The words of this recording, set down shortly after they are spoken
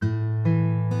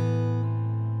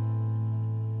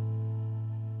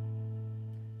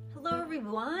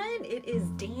everyone. It is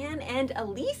Dan and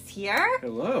Elise here.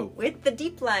 Hello. With The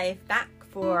Deep Life, back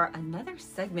for another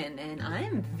segment, and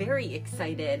I'm very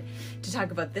excited to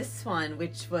talk about this one,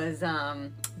 which was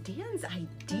Dan's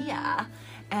idea,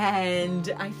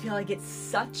 and I feel like it's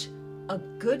such a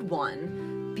good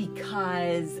one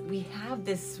because we have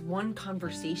this one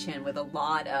conversation with a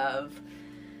lot of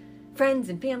friends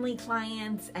and family,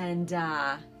 clients, and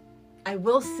I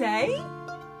will say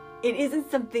it isn't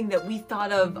something that we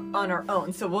thought of on our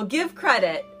own. So we'll give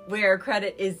credit where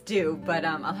credit is due, but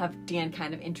I'll have Dan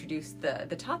kind of introduce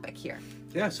the topic here.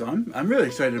 Yeah, so I'm really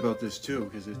excited about this too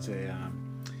because it's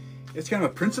it's kind of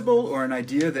a principle or an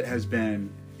idea that has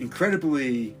been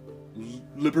incredibly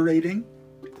liberating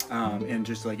and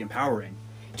just like empowering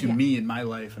to me in my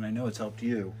life, and I know it's helped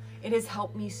you. It has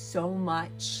helped me so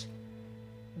much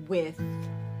with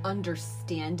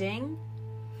understanding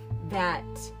that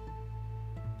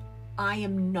I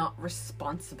am not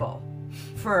responsible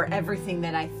for everything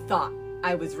that I thought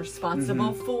I was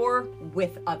responsible for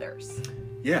with others.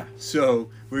 Yeah, so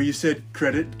where you said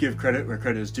give credit where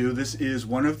credit is due, this is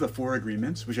one of the 4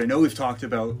 agreements, which I know we've talked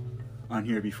about on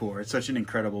here before. It's such an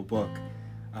incredible book.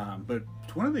 But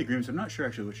one of the agreements, I'm not sure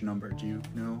actually which number. Do you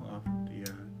know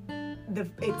it's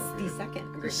the second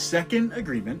agreement. The second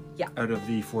agreement out of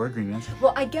the 4 agreements.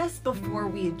 Well, I guess before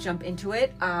we jump into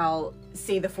it, I'll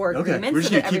say the 4 agreements we're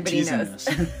just so that gonna keep everybody knows.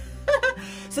 This.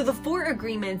 So the 4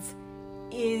 agreements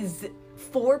is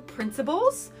 4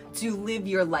 principles to live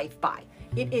your life by.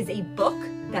 It is a book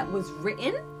that was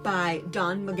written by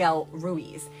Don Miguel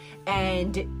Ruiz.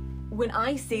 And when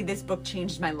I say this book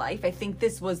changed my life, I think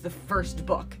this was the first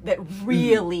book that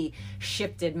really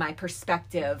shifted my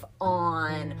perspective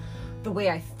on the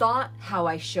way I thought, how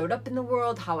I showed up in the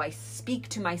world, how I speak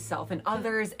to myself and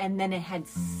others. And then it had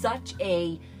such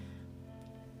a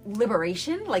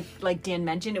liberation, like Dan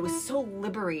mentioned. It was so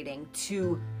liberating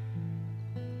to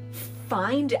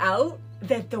find out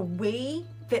that the way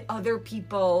that other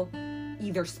people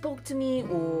either spoke to me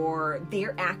or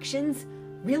their actions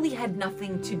really had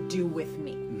nothing to do with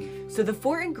me. So the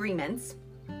 4 agreements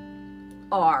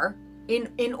are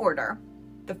in order.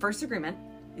 The first agreement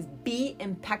is be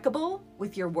impeccable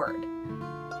with your word.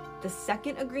 The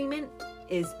second agreement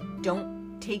is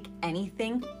don't take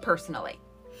anything personally.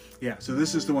 Yeah, so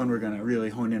this is the one we're going to really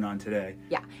hone in on today.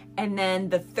 Yeah, and then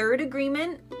the third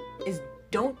agreement is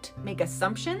don't make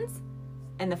assumptions.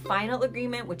 And the final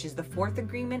agreement, which is the 4th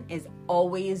agreement, is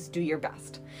always do your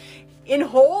best. In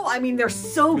whole, I mean, they're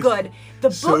so good. The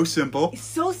book, so simple.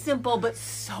 So simple, but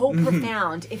so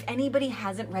profound. If anybody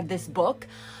hasn't read this book,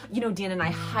 Dan and I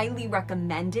highly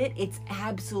recommend it. It's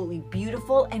absolutely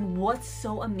beautiful. And what's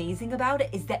so amazing about it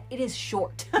is that it is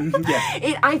short.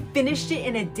 I finished it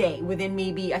in a day within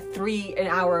maybe an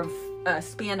hour of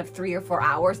span of 3 or 4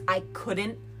 hours. I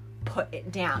couldn't put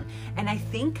it down. And I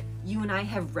think you and I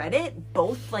have read it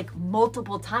both like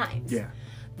multiple times. Yeah.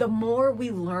 The more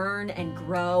we learn and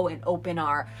grow and open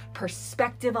our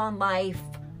perspective on life,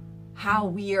 how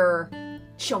we're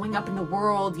showing up in the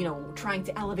world, trying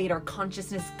to elevate our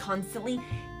consciousness constantly,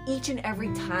 each and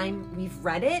every time we've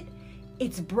read it,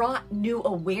 it's brought new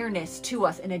awareness to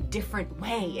us in a different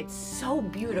way. It's so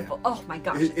beautiful. Yeah. Oh my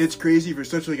gosh. It's crazy for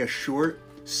such like a short,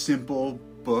 simple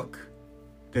book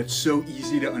that's so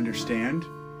easy to understand.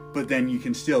 But then you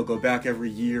can still go back every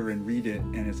year and read it,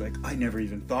 and it's like, I never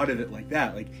even thought of it like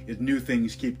that. Like, new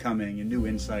things keep coming and new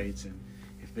insights, and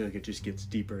I feel like it just gets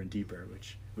deeper and deeper,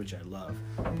 which I love.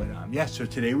 But so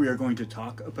today we are going to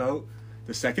talk about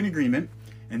the second agreement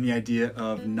and the idea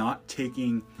of not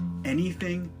taking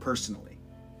anything personally.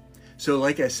 So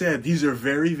like I said, these are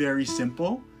very, very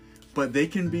simple, but they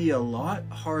can be a lot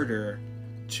harder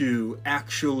to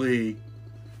actually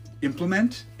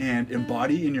implement and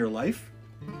embody in your life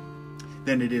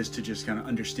than it is to just kind of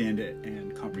understand it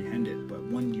and comprehend it. But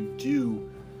when you do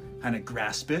kind of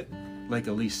grasp it, like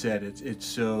Elise said, it's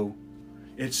so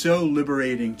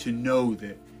liberating to know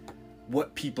that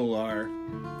what people are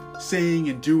saying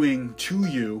and doing to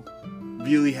you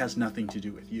really has nothing to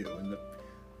do with you. And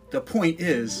the point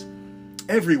is,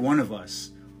 every one of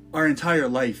us, our entire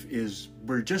life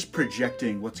we're just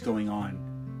projecting what's going on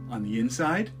the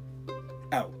inside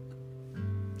out.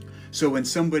 So when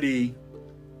somebody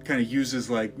kind of uses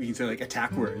we can say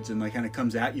attack words and kind of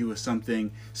comes at you with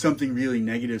something really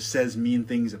negative, says mean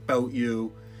things about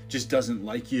you, just doesn't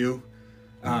like you,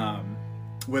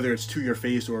 whether it's to your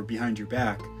face or behind your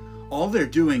back, all they're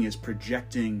doing is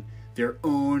projecting their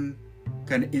own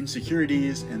kind of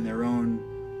insecurities and their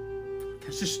own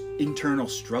just internal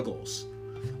struggles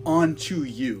onto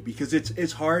you, because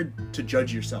it's hard to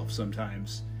judge yourself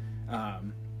sometimes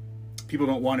people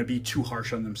don't want to be too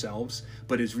harsh on themselves,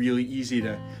 but it's really easy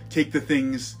to take the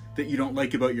things that you don't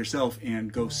like about yourself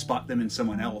and go spot them in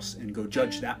someone else and go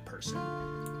judge that person.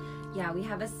 Yeah, we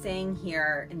have a saying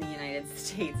here in the United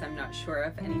States, I'm not sure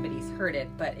if anybody's heard it,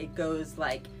 but it goes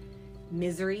like,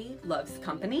 misery loves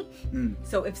company.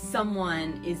 So if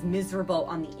someone is miserable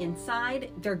on the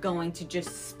inside, they're going to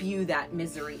just spew that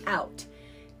misery out.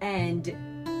 And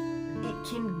it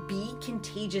can be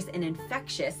contagious and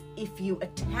infectious if you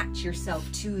attach yourself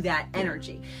to that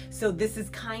energy. So this is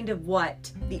kind of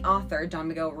what the author, Don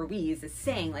Miguel Ruiz, is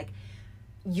saying. Like,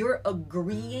 you're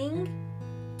agreeing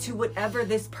to whatever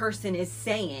this person is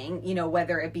saying, you know,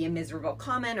 whether it be a miserable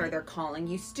comment or they're calling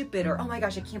you stupid or, oh my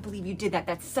gosh, I can't believe you did that.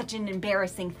 That's such an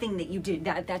embarrassing thing that you did.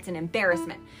 That's an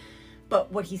embarrassment.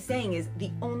 But what he's saying is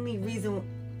the only reason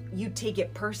you take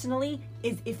it personally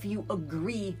is if you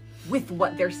agree with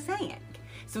what they're saying.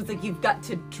 So it's like you've got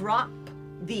to drop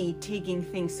the taking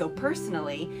things so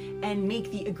personally and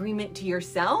make the agreement to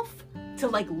yourself to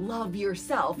like love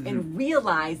yourself and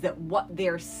realize that what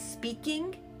they're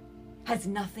speaking has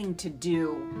nothing to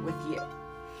do with you.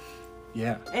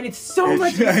 Yeah. And it's so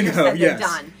much easier said than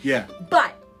done. Yeah.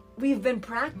 But we've been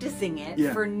practicing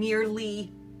it for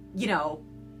nearly, you know,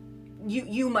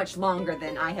 you much longer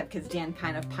than I have, because Dan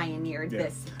kind of pioneered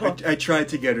this book. I tried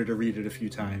to get her to read it a few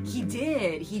times. He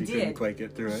did. She couldn't quite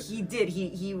get through it. He did.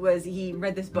 He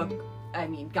read this book, I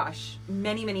mean, gosh,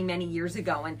 many, many, many years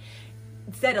ago, and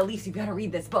said, Elise, you've got to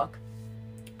read this book.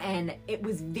 And it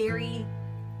was very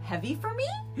heavy for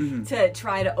me to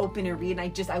try to open and read,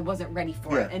 and I wasn't ready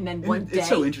for it. And then one day, it's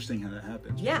so interesting how that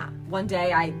happens. Yeah, one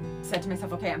day I said to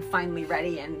myself, okay, I'm finally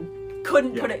ready, and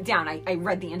couldn't put it down. I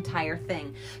read the entire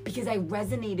thing because I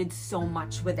resonated so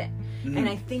much with it. And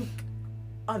I think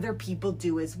other people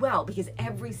do as well, because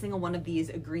every single one of these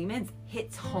agreements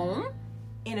hits home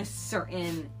in a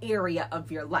certain area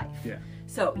of your life. Yeah.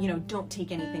 So, you know, don't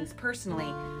take anything personally.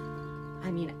 I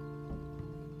mean,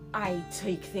 I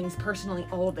take things personally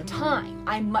all the time.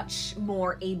 I'm much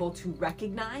more able to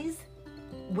recognize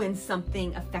when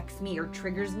something affects me or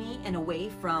triggers me in a way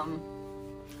from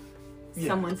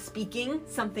someone speaking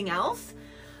something else.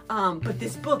 But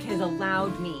this book has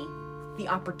allowed me the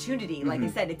opportunity, like I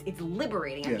said, it's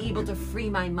liberating. I'm able to free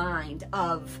my mind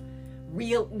of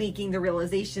making the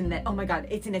realization that, oh my God,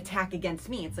 it's an attack against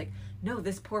me. It's like, no,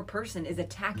 this poor person is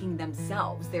attacking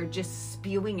themselves. They're just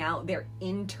spewing out their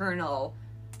internal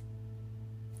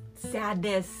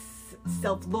sadness,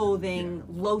 self-loathing,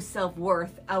 low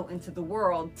self-worth out into the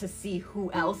world to see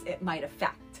who else it might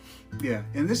affect. Yeah,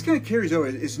 and this kind of carries over.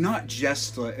 It's not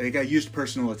just like I used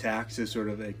personal attacks as sort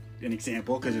of an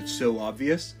example because it's so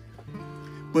obvious,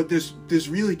 but this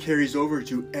really carries over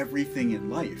to everything in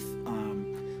life.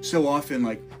 So often,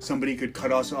 like, somebody could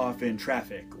cut us off in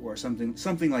traffic or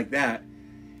something like that,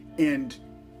 and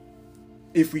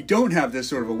if we don't have this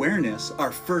sort of awareness,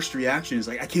 our first reaction is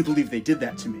like, I can't believe they did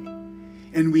that to me.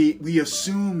 And we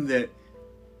assume that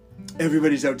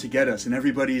everybody's out to get us and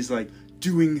everybody's like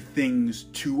doing things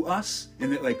to us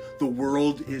and that like the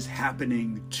world is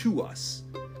happening to us.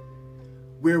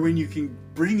 Where when you can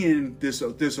bring in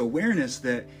this awareness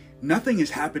that nothing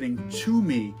is happening to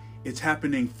me, it's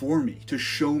happening for me, to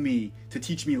show me, to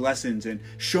teach me lessons and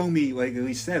show me, like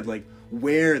Elise said, like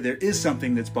where there is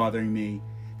something that's bothering me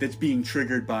that's being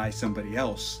triggered by somebody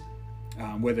else,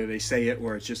 whether they say it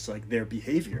or it's just like their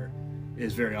behavior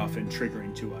is very often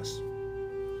triggering to us.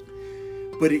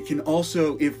 But it can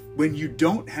also, when you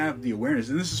don't have the awareness,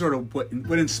 and this is sort of what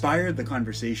inspired the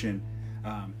conversation.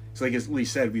 So like as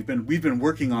Elise said, we've been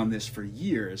working on this for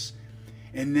years,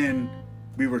 and then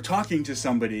we were talking to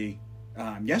somebody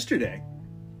yesterday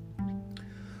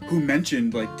who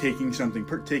mentioned like taking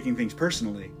things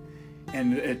personally,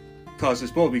 and it caused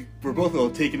us both. We're both a little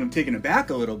taken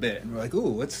aback a little bit, and we're like,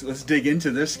 "Ooh, let's dig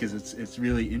into this because it's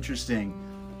really interesting."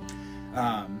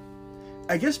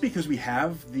 I guess because we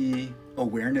have the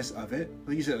awareness of it,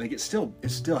 like you said, like it still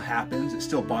happens, it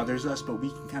still bothers us, but we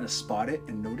can kind of spot it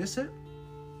and notice it.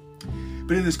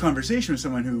 But in this conversation with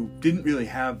someone who didn't really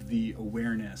have the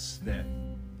awareness that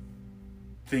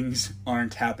things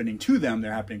aren't happening to them,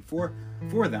 they're happening for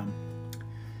them,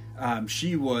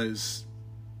 she was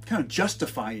kind of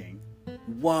justifying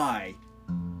why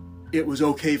it was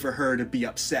okay for her to be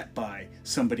upset by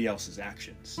somebody else's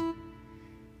actions.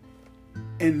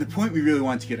 And the point we really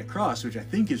want to get across, which I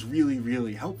think is really,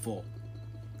 really helpful,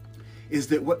 is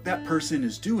that what that person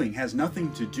is doing has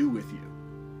nothing to do with you.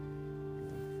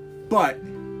 But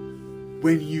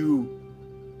when you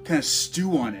kind of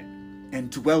stew on it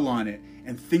and dwell on it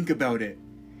and think about it,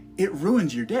 it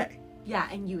ruins your day. Yeah,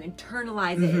 and you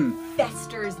internalize it, it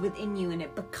festers within you, and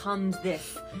it becomes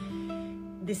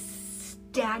this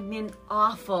stagnant,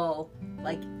 awful,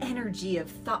 like, energy of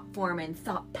thought form and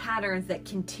thought patterns that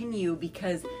continue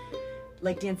because,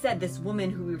 like Dan said, this woman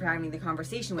who we were having the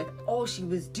conversation with, all she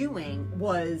was doing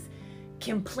was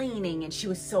complaining, and she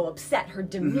was so upset. Her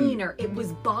demeanor, it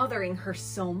was bothering her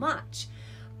so much.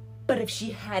 But if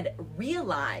she had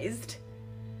realized,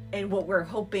 and what we're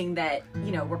hoping that,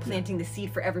 you know, we're planting the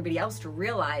seed for everybody else to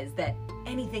realize, that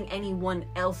anything anyone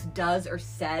else does or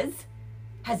says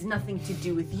has nothing to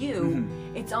do with you.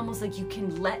 It's almost like you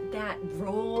can let that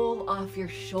roll off your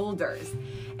shoulders.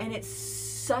 And it's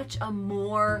such a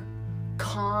more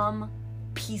calm,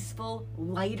 peaceful,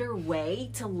 lighter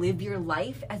way to live your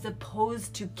life as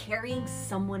opposed to carrying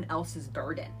someone else's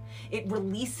burden. It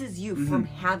releases you from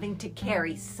having to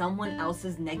carry someone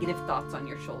else's negative thoughts on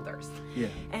your shoulders. Yeah.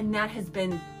 And that has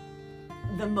been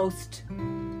the most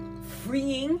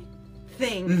freeing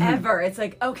thing ever. It's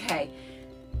like, okay,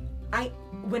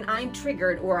 when I'm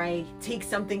triggered or I take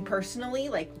something personally,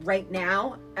 like right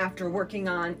now, after working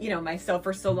on, you know, myself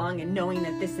for so long and knowing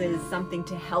that this is something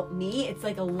to help me, it's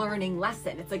like a learning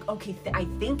lesson. It's like, okay, I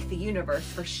thank the universe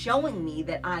for showing me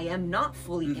that I am not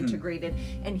fully integrated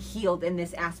and healed in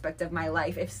this aspect of my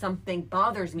life. If something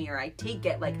bothers me or I take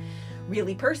it like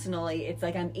really personally, it's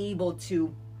like I'm able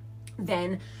to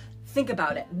then think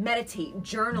about it, meditate,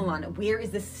 journal on it. Where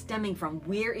is this stemming from?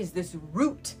 Where is this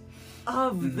root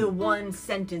of the one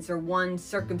sentence or one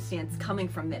circumstance coming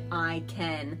from that I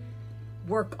can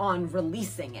work on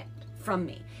releasing it from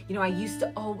me? You know, I used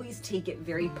to always take it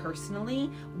very personally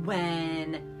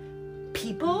when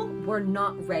people were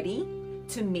not ready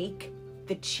to make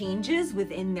the changes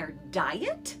within their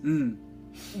diet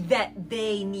that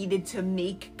they needed to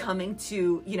make coming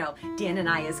to, you know, Dan and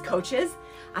I as coaches.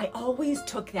 I always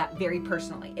took that very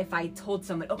personally. If I told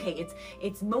someone, okay,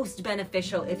 it's most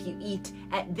beneficial if you eat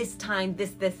at this time,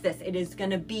 this, it is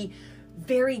going to be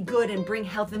very good and bring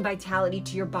health and vitality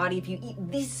to your body if you eat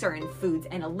these certain foods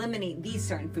and eliminate these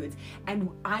certain foods. And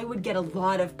I would get a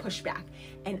lot of pushback,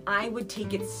 and I would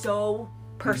take it so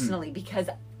personally because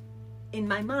in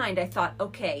my mind, I thought,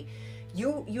 okay,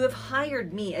 you have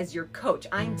hired me as your coach.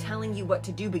 I'm telling you what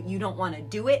to do, but you don't want to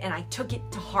do it. And I took it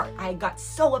to heart. I got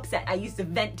so upset. I used to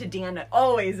vent to Dan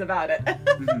always about it.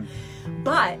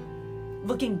 But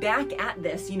looking back at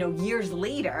this, you know, years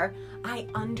later, I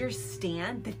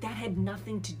understand that that had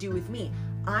nothing to do with me.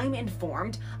 I'm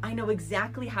informed. I know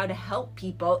exactly how to help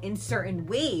people in certain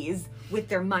ways with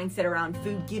their mindset around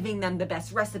food, giving them the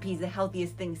best recipes, the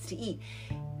healthiest things to eat.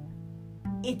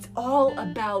 It's all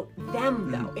about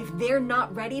them, though. If they're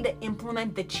not ready to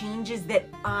implement the changes that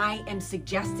I am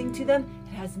suggesting to them,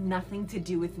 it has nothing to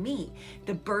do with me.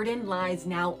 The burden lies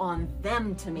now on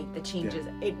them to make the changes.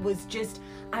 It was just,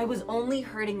 I was only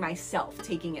hurting myself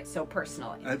taking it so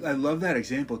personally. I love that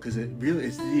example because it really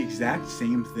is the exact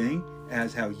same thing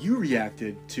as how you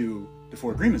reacted to the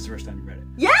 4 Agreements the first time you read it.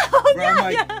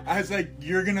 Yeah, I was like,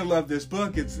 you're gonna love this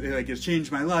book. It's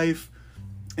changed my life,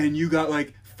 and you got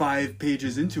like 5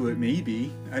 pages into it,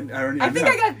 maybe. I think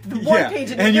I got the 1 page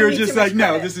into it. And you were just like,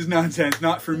 no, this is nonsense,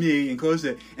 not for me, and closed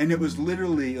it. And it was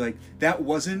literally like, that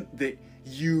wasn't that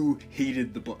you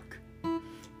hated the book.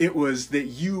 It was that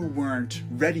you weren't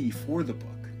ready for the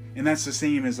book. And that's the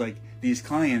same as like these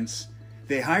clients,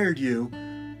 they hired you,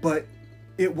 but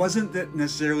it wasn't that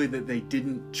necessarily that they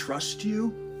didn't trust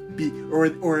you,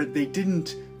 or they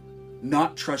didn't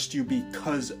not trust you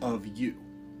because of you.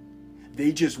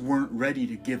 They just weren't ready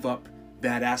to give up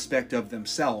that aspect of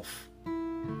themselves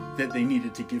that they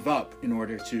needed to give up in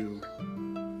order to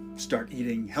start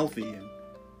eating healthy and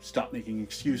stop making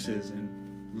excuses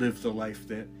and live the life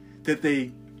that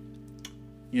they,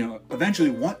 you know,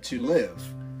 eventually want to live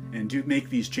and make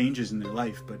these changes in their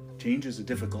life. But change is a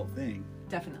difficult thing.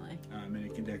 Definitely.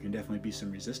 And there can definitely be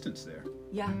some resistance there.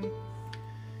 Yeah.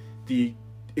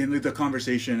 In the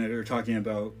conversation that we were talking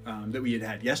about that we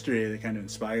had yesterday that kind of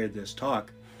inspired this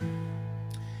talk,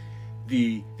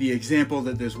 the example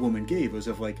that this woman gave was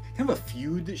of like kind of a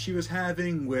feud that she was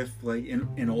having with like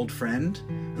an old friend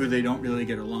who they don't really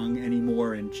get along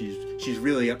anymore, and she's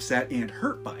really upset and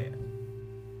hurt by it.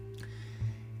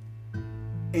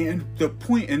 And the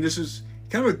point, and this is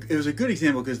kind of it was a good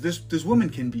example because this woman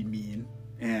can be mean,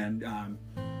 and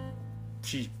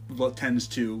she tends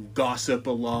to gossip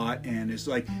a lot, and it's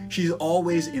like she's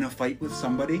always in a fight with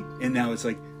somebody, and now it's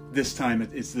like this time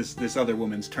it's this other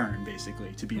woman's turn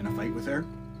basically to be in a fight with her.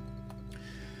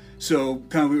 So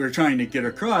kind of we were trying to get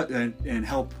across and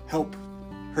help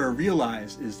her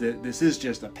realize is that this is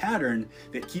just a pattern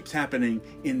that keeps happening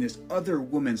in this other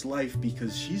woman's life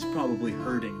because she's probably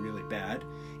hurting really bad,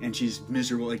 and she's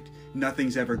miserable. Like,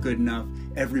 nothing's ever good enough.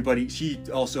 She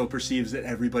also perceives that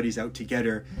everybody's out to get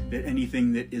her, that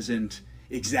anything that isn't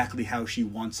exactly how she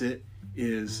wants it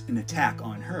is an attack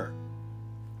on her.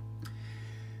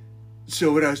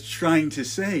 So what I was trying to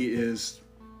say is,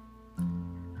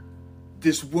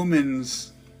 this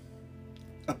woman's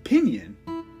opinion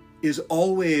is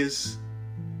always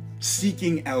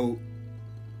seeking out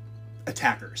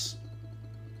attackers.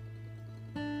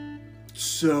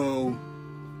 So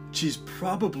she's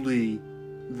probably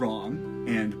wrong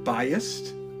and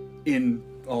biased in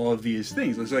all of these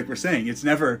things. It's like we're saying, it's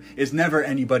never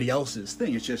anybody else's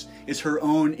thing. It's her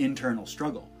own internal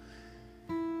struggle.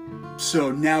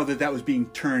 So now that was being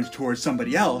turned towards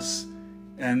somebody else,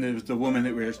 and it was the woman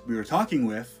that we were talking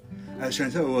with, I was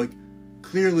trying to tell her, like,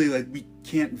 clearly, like, we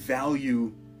can't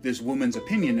value this woman's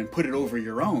opinion and put it over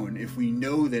your own if we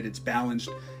know that it's balanced,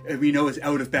 if we know it's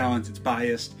out of balance, it's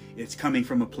biased, it's coming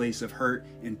from a place of hurt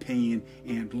and pain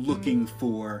and looking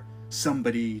for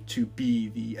somebody to be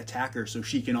the attacker so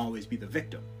she can always be the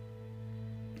victim.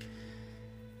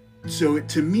 So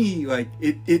to me, like,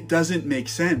 it doesn't make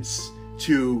sense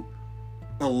to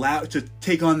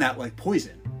take on that like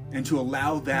poison and to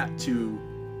allow that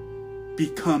to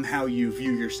become how you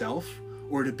view yourself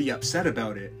or to be upset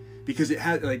about it, because it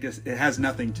has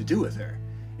nothing to do with her.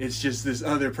 It's just this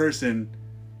other person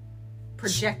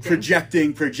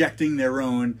projecting their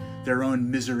own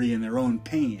misery and their own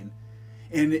pain.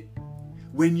 And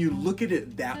when you look at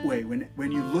it that way,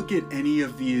 when you look at any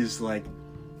of these like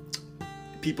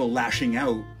people lashing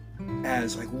out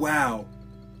as like, wow,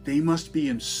 they must be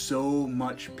in so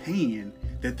much pain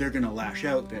that they're gonna lash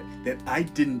out, that I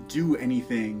didn't do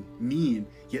anything mean,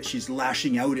 yet she's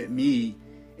lashing out at me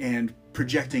and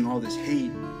projecting all this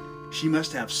hate. She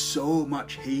must have so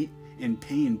much hate and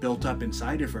pain built up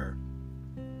inside of her.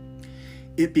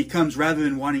 It becomes, rather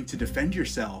than wanting to defend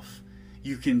yourself,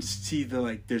 you can see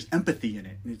there's empathy in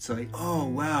it. And it's like, oh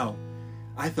wow,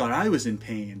 I thought I was in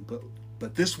pain,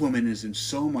 but this woman is in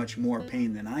so much more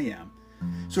pain than I am.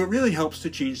 So it really helps to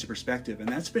change the perspective, and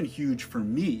that's been huge for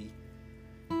me.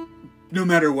 No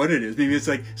matter what it is. Maybe it's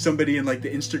like somebody in like the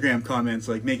Instagram comments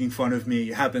like making fun of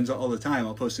me. It happens all the time.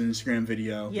 I'll post an Instagram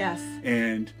video. Yes.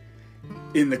 And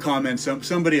in the comments,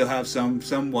 somebody will have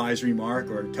some wise remark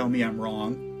or tell me I'm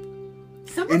wrong.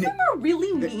 Some of them are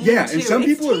really mean. Yeah, too. And some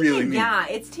people are really mean. Yeah,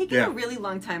 it's taken a really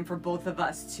long time for both of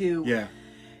us to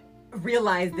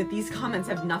realize that these comments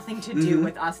have nothing to do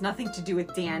with us, nothing to do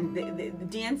with Dan.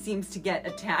 Dan seems to get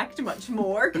attacked much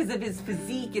more because of his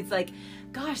physique. It's like,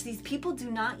 gosh, these people do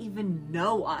not even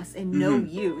know us and know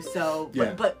you. So,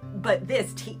 but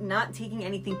this not taking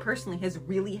anything personally has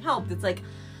really helped. It's like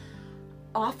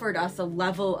offered us a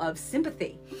level of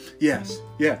sympathy. Yes,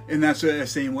 yeah, and that's the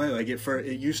same way. Like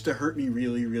it used to hurt me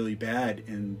really, really bad,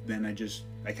 and then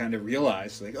I kind of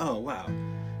realized, like, oh wow,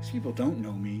 these people don't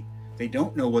know me. They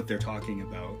don't know what they're talking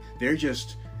about. They're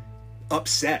just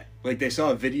upset. Like they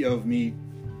saw a video of me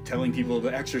telling people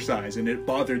to exercise and it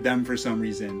bothered them for some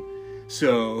reason.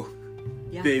 So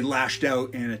they lashed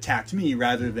out and attacked me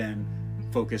rather than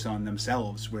focus on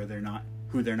themselves who they're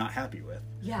not happy with.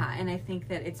 Yeah, and I think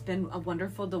that it's been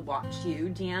wonderful to watch you,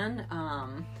 Dan,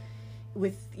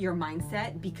 with your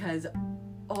mindset, because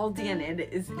all Dan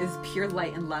is pure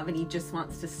light and love, and he just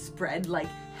wants to spread like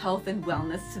health and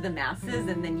wellness to the masses.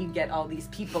 And then you get all these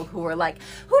people who are like,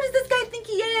 who does this guy think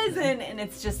he is? And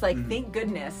it's just like, thank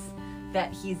goodness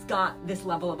that he's got this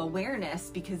level of awareness,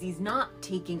 because he's not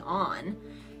taking on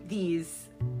these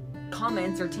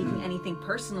comments or taking anything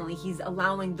personally. He's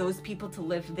allowing those people to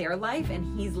live their life,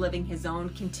 and he's living his own,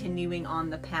 continuing on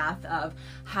the path of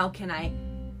how can I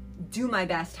do my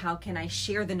best, how can I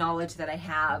share the knowledge that I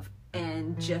have,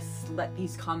 and just let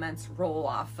these comments roll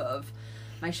off of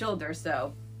my shoulder.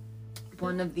 So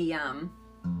one of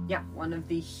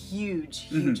the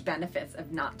huge benefits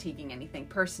of not taking anything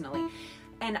personally.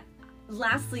 And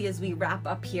lastly, as we wrap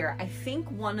up here, I think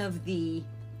one of the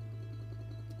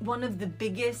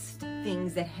biggest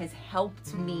things that has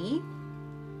helped me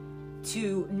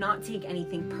to not take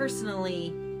anything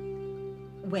personally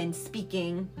when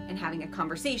speaking and having a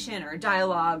conversation or a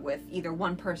dialogue with either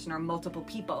one person or multiple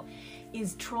people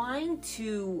is trying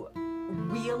to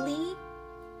really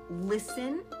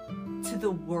listen to the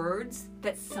words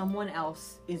that someone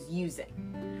else is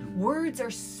using. Words are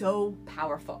so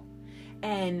powerful,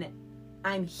 and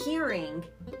I'm hearing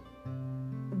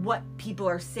what people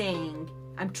are saying.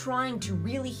 I'm trying to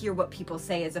really hear what people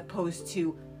say, as opposed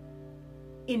to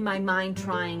in my mind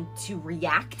trying to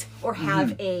react or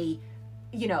have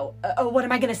what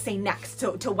am I going to say next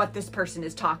to what this person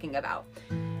is talking about.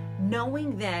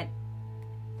 Knowing that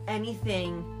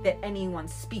anything that anyone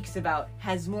speaks about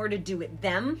has more to do with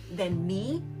them than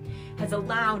me has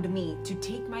allowed me to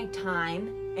take my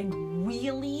time and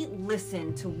really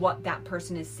listen to what that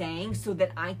person is saying so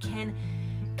that I can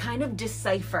kind of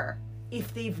decipher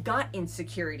if they've got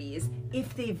insecurities,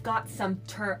 if they've got some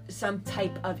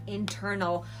type of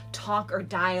internal talk or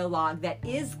dialogue that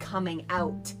is coming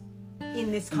out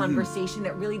in this conversation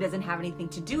that really doesn't have anything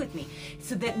to do with me,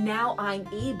 so that now I'm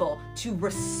able to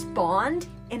respond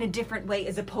in a different way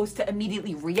as opposed to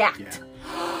immediately react.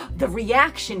 The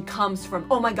reaction comes from,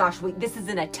 oh my gosh, wait, this is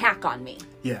an attack on me.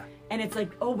 Yeah. And it's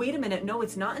like, oh, wait a minute. No,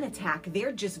 it's not an attack.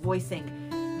 They're just voicing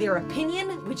their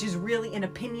opinion, which is really an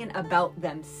opinion about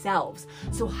themselves.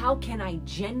 So how can I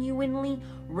genuinely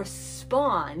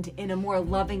respond in a more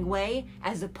loving way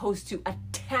as opposed to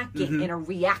attacking in a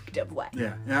reactive way?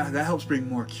 Yeah, that helps bring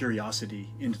more curiosity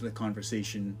into the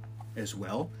conversation as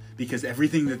well, because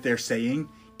everything that they're saying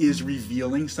is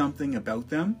revealing something about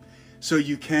them. So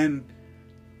you can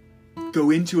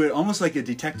go into it almost like a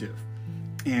detective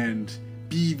and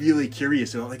be really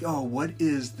curious about, like, oh, what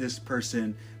is this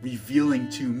person revealing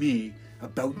to me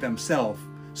about themselves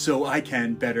so I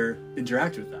can better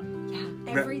interact with them.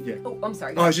 Yeah. Oh, I'm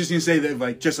sorry. Oh, I was just gonna say that,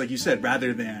 like, just like you said,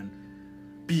 rather than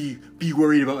be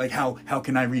worried about, like, how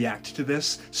can I react to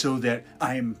this so that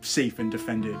I'm safe and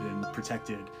defended and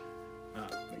protected.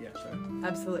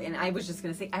 Absolutely. And I was just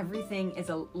gonna say, everything is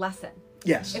a lesson.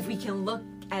 Yes. If we can look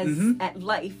at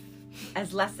life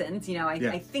as lessons, you know,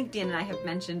 I think Dan and I have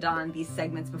mentioned on these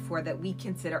segments before that we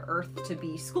consider Earth to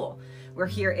be school. We're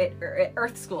here at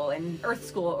Earth School, and Earth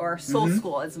School, or Soul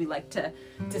School as we like to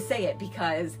say it,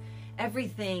 because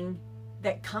everything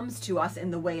that comes to us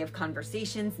in the way of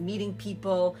conversations, meeting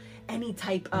people, any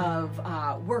type of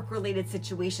work-related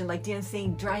situation, like Dan's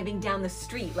saying, driving down the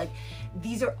street, like,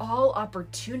 these are all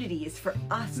opportunities for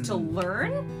us to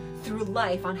learn through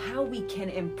life on how we can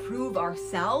improve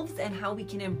ourselves and how we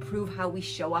can improve how we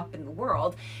show up in the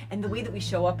world. And the way that we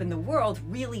show up in the world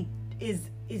really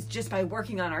is just by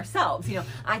working on ourselves. You know,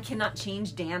 I cannot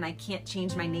change Dan, I can't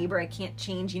change my neighbor, I can't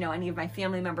change, you know, any of my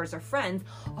family members or friends.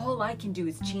 All I can do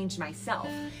is change myself.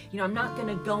 You know, I'm not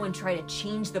gonna go and try to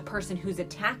change the person who's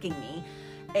attacking me.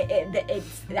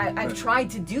 I've tried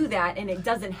to do that and it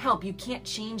doesn't help. You can't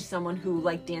change someone who,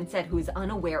 like Dan said, who is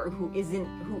unaware or who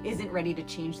isn't ready to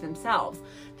change themselves.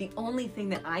 The only thing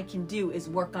that I can do is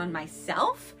work on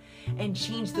myself and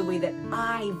change the way that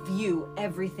I view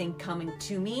everything coming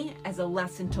to me as a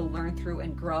lesson to learn through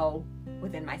and grow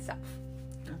within myself.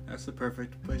 Yeah, that's the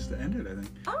perfect place to end it, I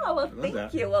think. Oh, well,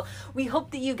 thank you. Well, we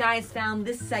hope that you guys found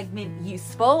this segment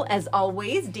useful. As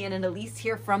always, Dan and Elise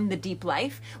here from The Deep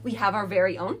Life. We have our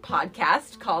very own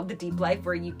podcast called The Deep Life,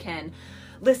 where you can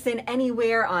listen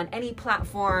anywhere on any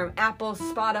platform, Apple,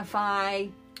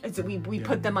 Spotify. We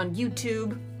put them on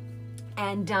YouTube.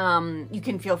 And you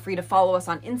can feel free to follow us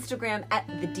on Instagram at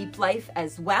The Deep Life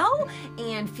as well.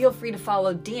 And feel free to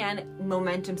follow Dan,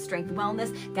 Momentum Strength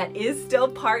Wellness. That is still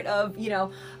part of, you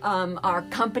know, our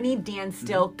company. Dan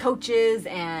still coaches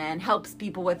and helps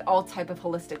people with all type of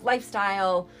holistic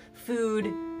lifestyle, food,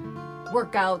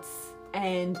 workouts,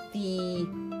 and the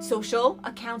social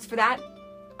accounts for that,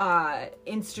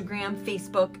 Instagram,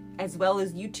 Facebook, as well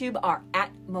as YouTube, are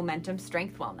at Momentum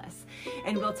Strength Wellness.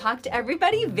 And we'll talk to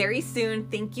everybody very soon.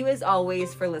 Thank you as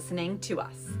always for listening to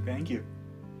us. Thank you.